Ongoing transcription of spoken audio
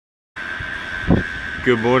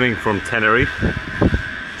Good morning from Tenerife.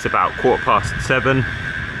 It's about 7:15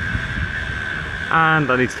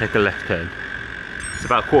 and I need to take a left turn. It's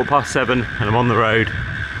about 7:15 and I'm on the road.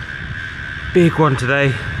 Big one today,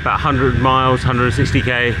 about 100 miles,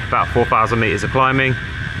 160k, about 4,000 meters of climbing.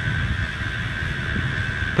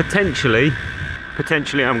 Potentially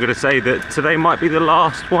I'm going to say that today might be the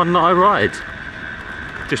last one that I ride.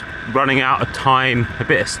 Just running out of time, a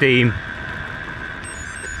bit of steam,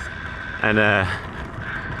 and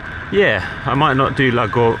yeah, I might not do La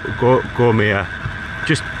Gormia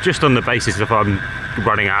just on the basis of I'm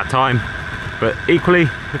running out of time, but equally,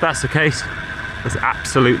 if that's the case, that's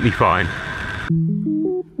absolutely fine.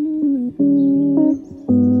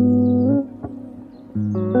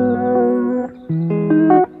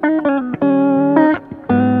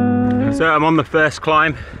 So I'm on the first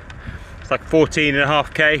climb. It's like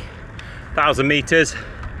 14.5k, 1,000 meters.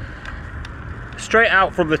 Straight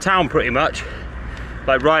out from the town pretty much.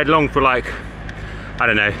 Like ride along for like, I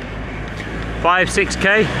don't know,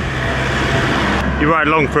 5-6k. You ride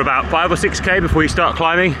along for about 5 or 6k before you start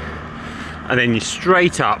climbing, and then you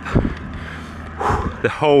straight up the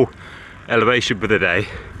whole elevation for the day,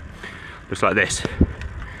 just like this.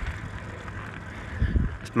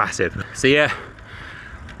 It's massive. So yeah,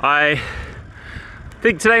 I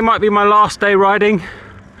think today might be my last day riding.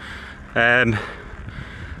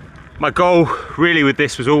 My goal really with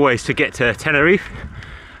this was always to get to Tenerife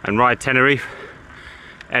and ride Tenerife,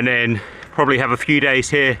 and then probably have a few days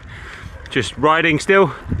here just riding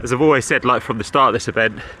still. As I've always said, like from the start of this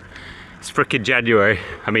event, it's freaking January.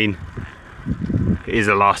 I mean, it is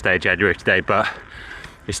the last day of January today, but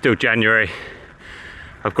it's still January.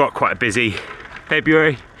 I've got quite a busy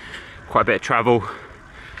February, quite a bit of travel.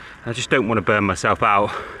 I just don't want to burn myself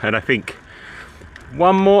out, and I think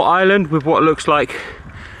one more island with what looks like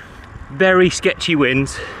very sketchy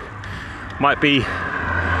winds might be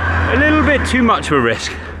a little bit too much of a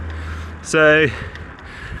risk. So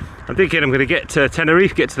I'm thinking I'm going to get to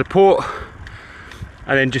Tenerife, get to the port,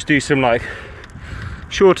 and then just do some like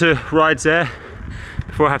shorter rides there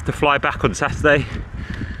before I have to fly back on Saturday.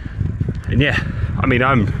 And yeah, I mean,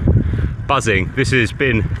 I'm buzzing. This has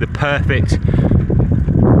been the perfect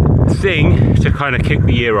thing to kind of kick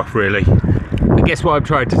the year off, really. I guess what I'm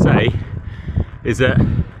trying to say is that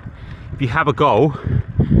if you have a goal,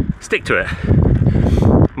 stick to it.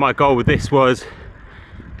 My goal with this was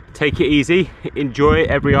take it easy, enjoy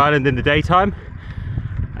every island in the daytime,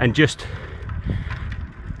 and just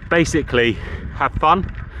basically have fun,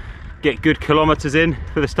 get good kilometers in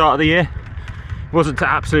for the start of the year. It wasn't to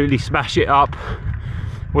absolutely smash it up,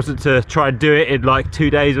 it wasn't to try and do it in like 2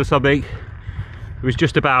 days or something. It was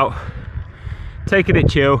just about taking it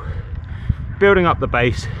chill, building up the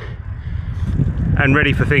base, and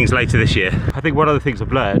ready for things later this year. I think one of the things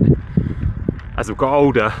I've learned as I've got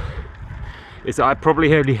older is that I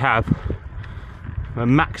probably only have a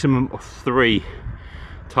maximum of 3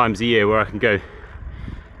 times a year where I can go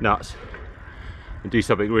nuts and do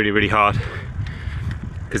something really, really hard,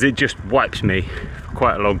 because it just wipes me for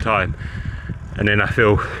quite a long time, and then I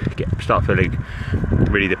start feeling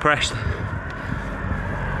really depressed,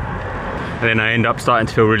 and then I end up starting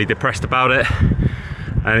to feel really depressed about it,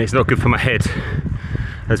 and it's not good for my head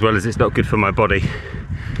as well as it's not good for my body.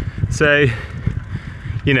 So,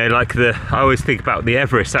 you know, like I always think about the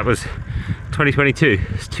Everest. That was 2022,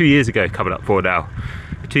 it's 2 years ago coming up for now,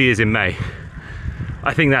 2 years in May.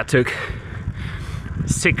 I think that took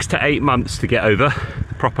 6 to 8 months to get over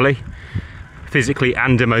properly, physically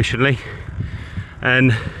and emotionally,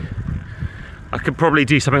 and I could probably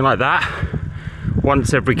do something like that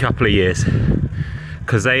once every couple of years,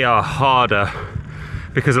 because they are harder,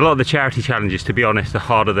 because a lot of the charity challenges, to be honest, are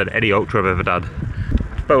harder than any ultra I've ever done.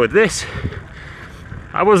 But with this,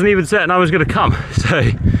 I wasn't even certain I was going to come,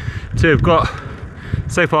 so to have got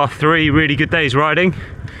so far 3 really good days riding,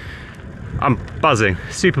 I'm buzzing,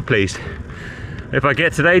 super pleased. If I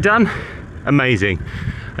get today done, amazing,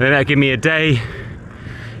 and then that'll give me a day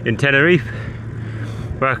in Tenerife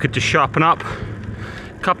where I could just sharpen up,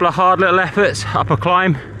 a couple of hard little efforts up a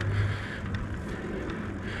climb,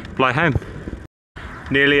 fly home.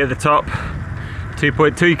 Nearly at the top,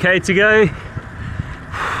 2.2k to go.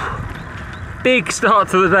 Big start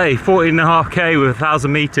to the day, 14.5k with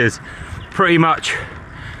 1,000 meters. Pretty much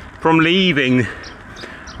from leaving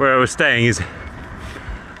where I was staying is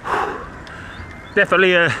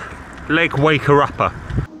definitely a leg waker upper.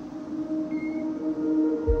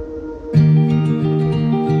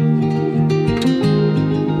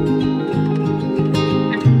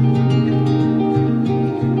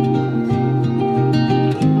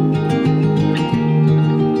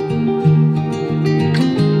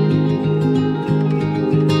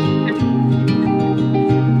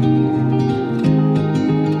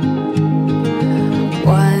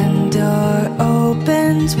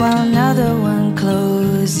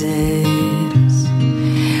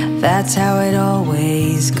 That's how it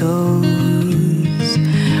always goes.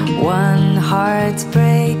 One heart's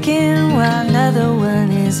breaking while another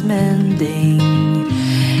one is mending.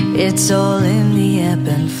 It's all in the ebb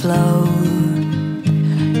and flow.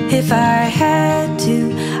 If I had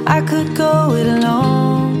to, I could go it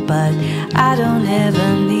alone, but I don't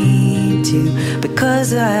ever need to,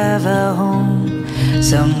 because I have a home,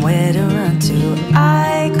 somewhere to run to.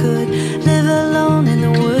 I could live alone in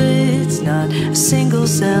the woods, not a single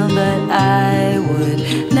sound, but I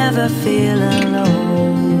would never feel alone,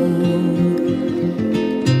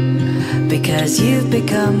 because you've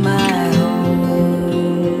become my home.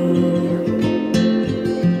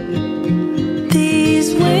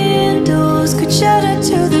 These windows could shatter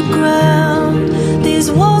to the ground, these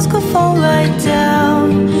walls could fall right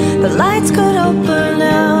down, the lights could all burn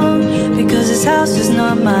out, because this house is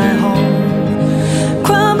not my home.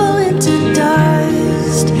 Crumble into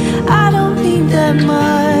dust, I don't need that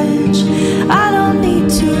much, I don't need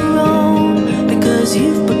to roam, because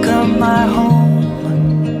you've become my home.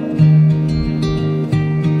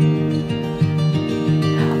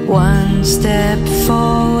 One step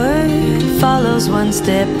forward follows one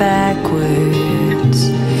step backwards.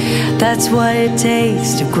 That's what it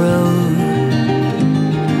takes to grow.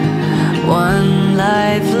 One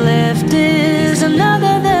life left is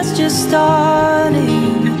another that's just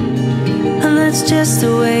starting, and that's just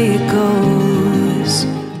the way it goes.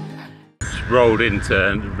 Just rolled into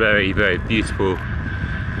a very, very beautiful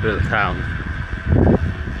little town.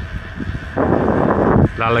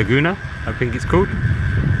 La Laguna, I think it's called.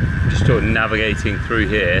 Just sort of navigating through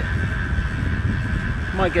here.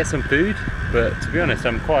 Might get some food, but to be honest,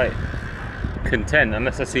 I'm quite content,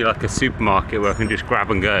 unless I see like a supermarket where I can just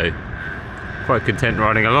grab and go. Quite content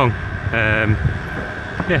riding along.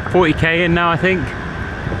 Yeah, 40k in now, I think.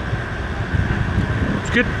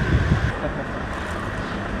 It's good.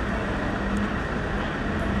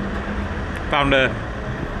 Found a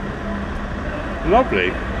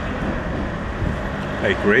lovely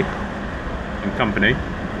bakery and company.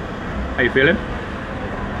 How you feeling?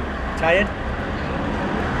 Tired?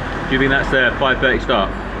 Do you think that's the 5:30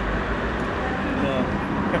 start? No.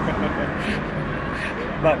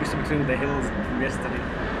 Might be something to do with the hills from yesterday.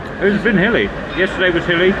 It's been hilly. Yesterday was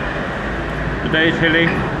hilly. Today is hilly.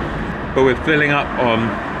 But we're filling up on,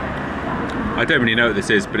 I don't really know what this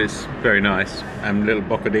is, but it's very nice. Little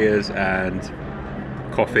bocadillas and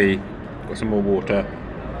coffee. Got some more water.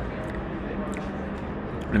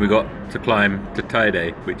 And we got to climb to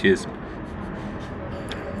Teide, which is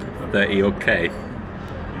 30 odd K,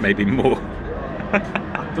 maybe more.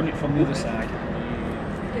 I've done it from the other side.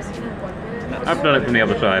 I've done it from the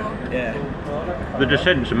other side. Yeah. The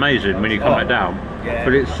descent's amazing when you come back down, yeah.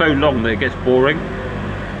 But it's so long that it gets boring.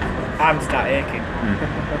 Arms start aching.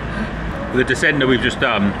 The descent that we've just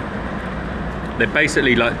done, they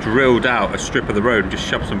basically like drilled out a strip of the road and just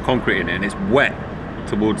shoved some concrete in it, and it's wet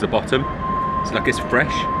towards the bottom. It's like it's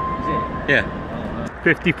fresh. Is it? Yeah.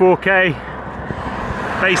 54k.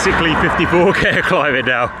 Basically 54k climbing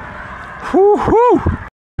now. Woo-hoo!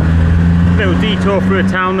 Little detour through a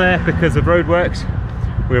town there because of roadworks.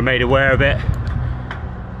 We were made aware of it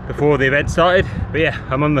before the event started. But yeah,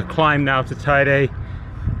 I'm on the climb now to Teide.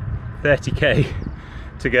 30k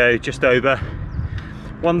to go, just over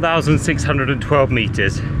 1,612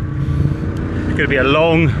 meters. It's going to be a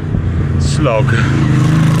long slog.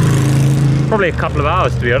 Probably a couple of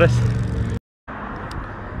hours, to be honest.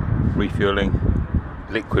 Refueling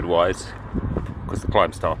liquid wise because the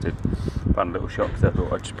climb started. Found a little shop because I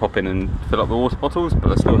thought I'd just pop in and fill up the water bottles,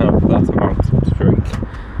 but I still have that amount to drink.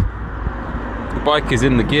 The bike is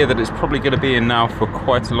in the gear that it's probably going to be in now for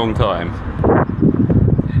quite a long time.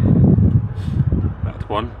 That's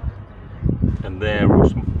one, and they're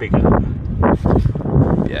also bigger.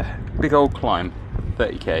 Yeah, big old climb,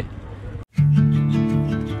 30k.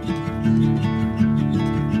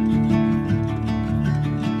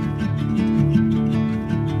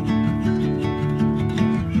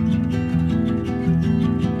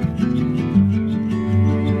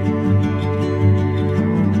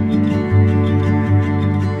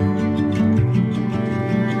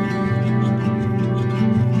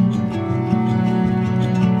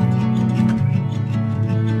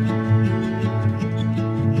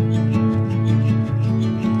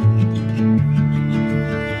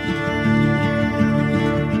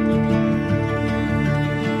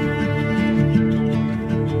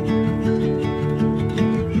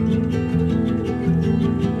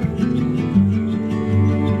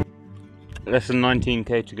 Less than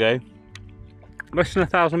 19k to go. Less than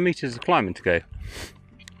 1,000 meters of climbing to go.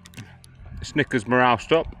 A Snickers morale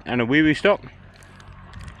stop and a wee wee stop.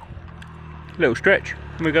 Little stretch.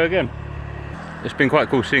 and we go again. It's been quite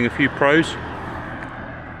cool seeing a few pros.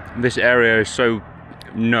 This area is so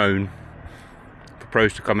known for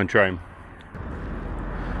pros to come and train.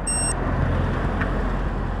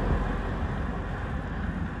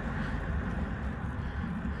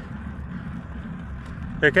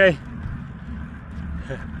 Okay.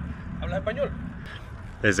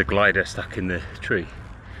 There's a glider stuck in the tree,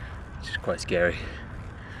 which is quite scary.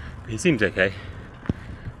 But he seems okay.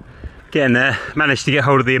 Getting there, managed to get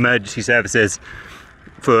hold of the emergency services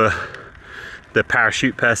for the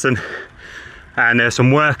parachute person, and there's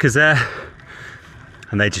some workers there,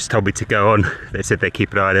 and they just told me to go on. They said they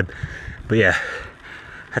keep an eye on him, but yeah,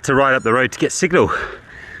 had to ride up the road to get signal.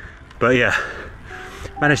 But yeah,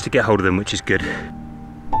 managed to get hold of them, which is good.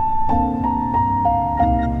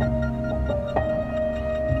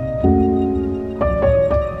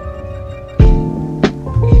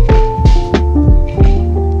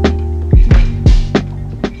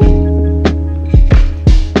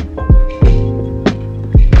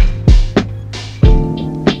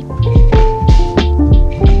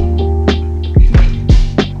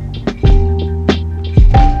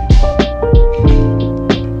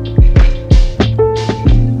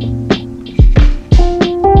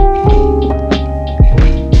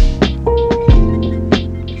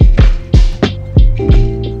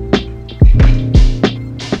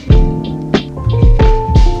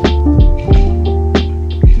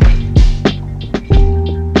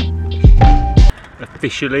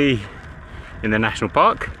 Officially in the national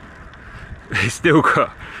park. It's still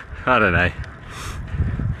got, I don't know,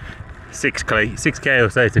 6k or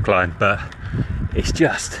so to climb, but it's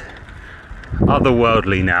just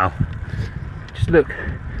otherworldly now. Just look,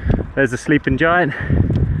 there's a sleeping giant.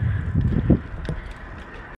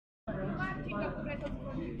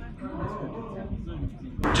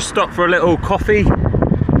 Just stopped for a little coffee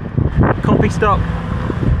stop,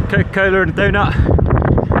 Coca-Cola and a donut.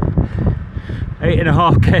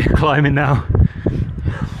 8.5k climbing now,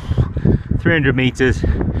 300 meters,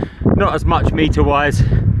 not as much meter wise,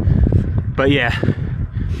 but yeah,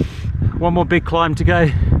 one more big climb to go.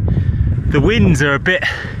 The winds are a bit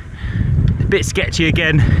sketchy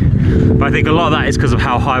again, but I think a lot of that is because of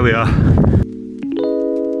how high we are.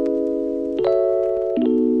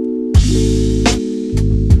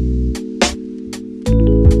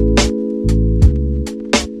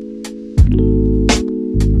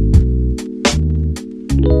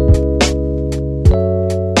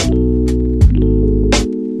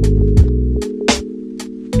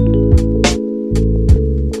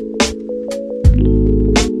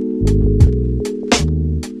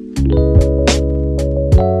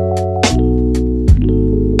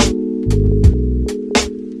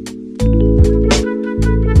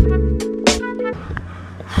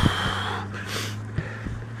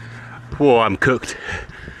 Whoa, I'm cooked.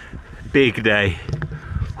 Big day.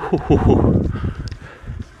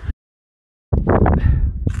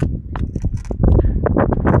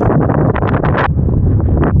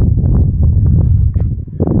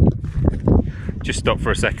 Just stop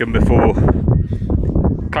for a second before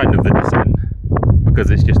kind of the descent,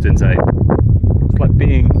 because it's just insane. It's like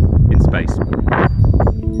being in space.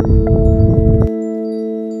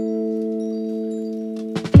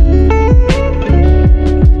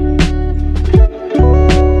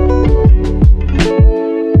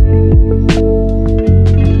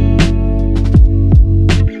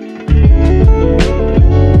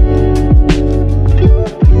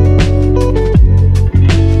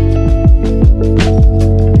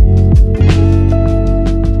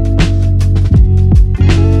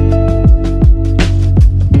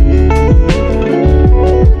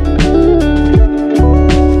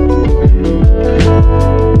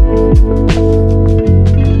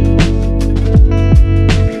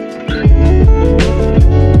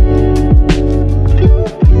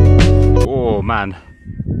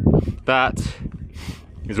 That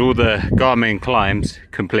is all the Garmin climbs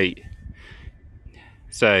complete.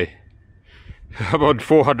 So I'm on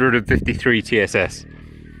 453 TSS.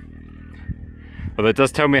 Well, it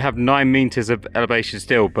does tell me I have 9 meters of elevation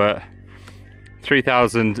still, but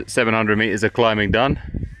 3,700 meters of climbing done.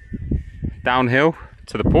 Downhill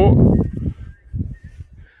to the port,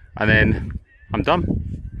 and then I'm done.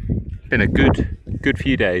 Been a good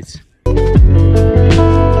few days.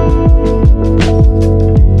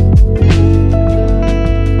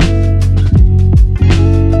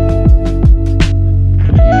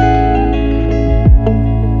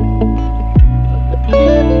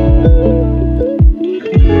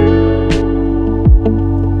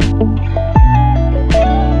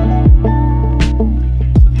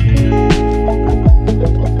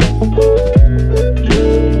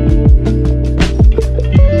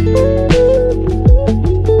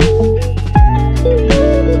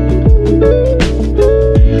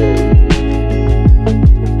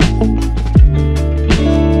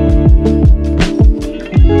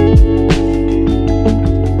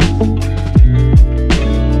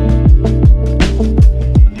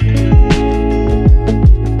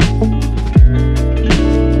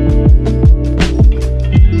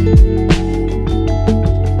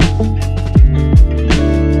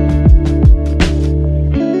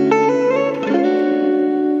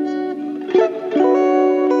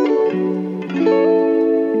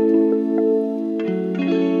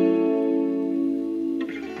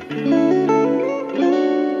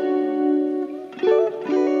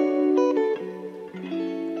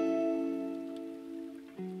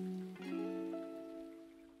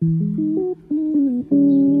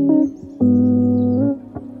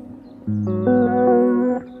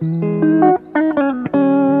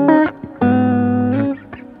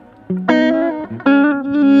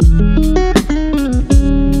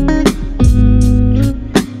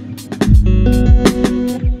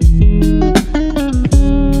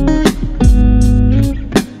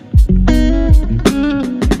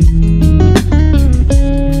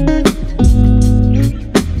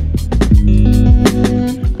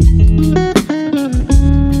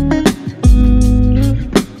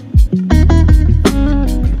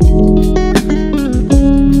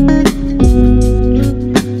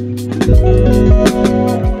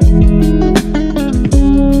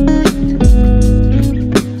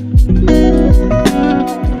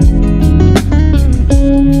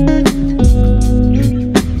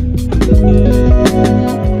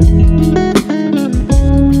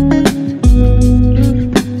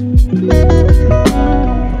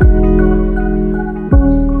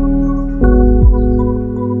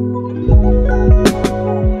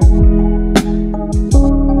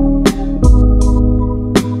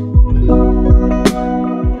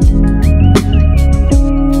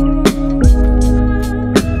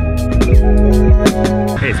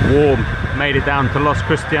 Made it down to Los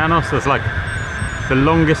Cristianos. That's like the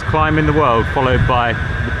longest climb in the world, followed by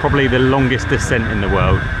probably the longest descent in the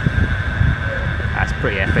world. That's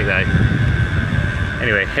pretty epic though.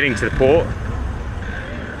 Anyway, heading to the port,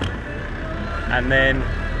 and then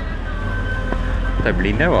don't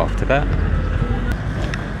really know after that.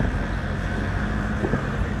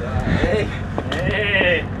 Hey!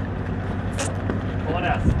 Hey! Got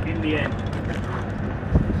us in the end.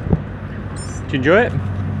 Did you enjoy it?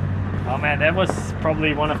 Oh man, that was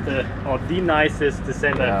probably one of the, or the nicest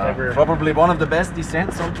descent I've ever... Probably one of the best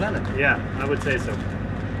descents on planet. Yeah, I would say so.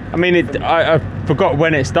 I mean, I forgot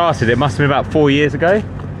when it started. It must have been about 4 years ago.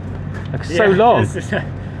 Like, so long.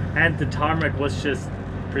 And the tarmac was just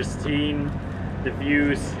pristine. The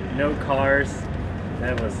views, no cars.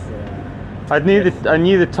 That was... I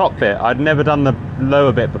knew the top bit. I'd never done the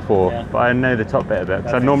lower bit before, yeah. but I know the top bit a bit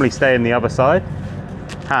because I normally stay in the other side.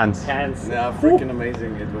 Hands. Yeah, freaking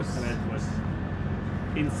amazing. It was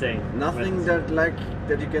insane. nothing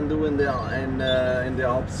that you can do in the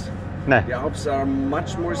Alps. No. The Alps are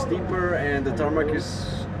much more steeper, and the tarmac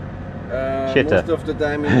is Shitter. most of the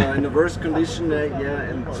time in a worse condition.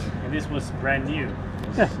 And this was brand new.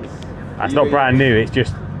 Yeah. That's not brand new. It's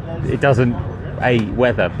just it doesn't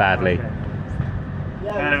weather badly.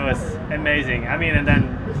 And it was amazing. I mean, and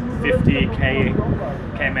then 50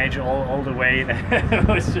 km all the way. It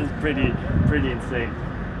was just pretty insane.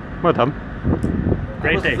 Well done.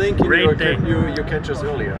 Great day. Great day. You catch us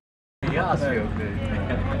earlier. Yeah.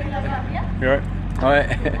 You alright?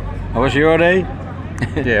 Alright. How was your day?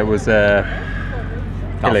 Yeah, it was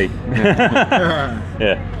hilly.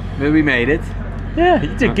 Yeah. But we made it. Yeah,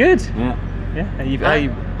 you did good. Yeah. Yeah.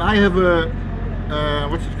 I have a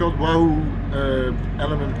what's it called, Wahoo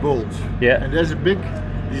element bolt. Yeah. And there's a big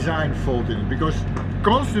design fault in it because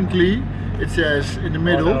constantly it says in the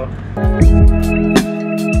middle. Oh, no.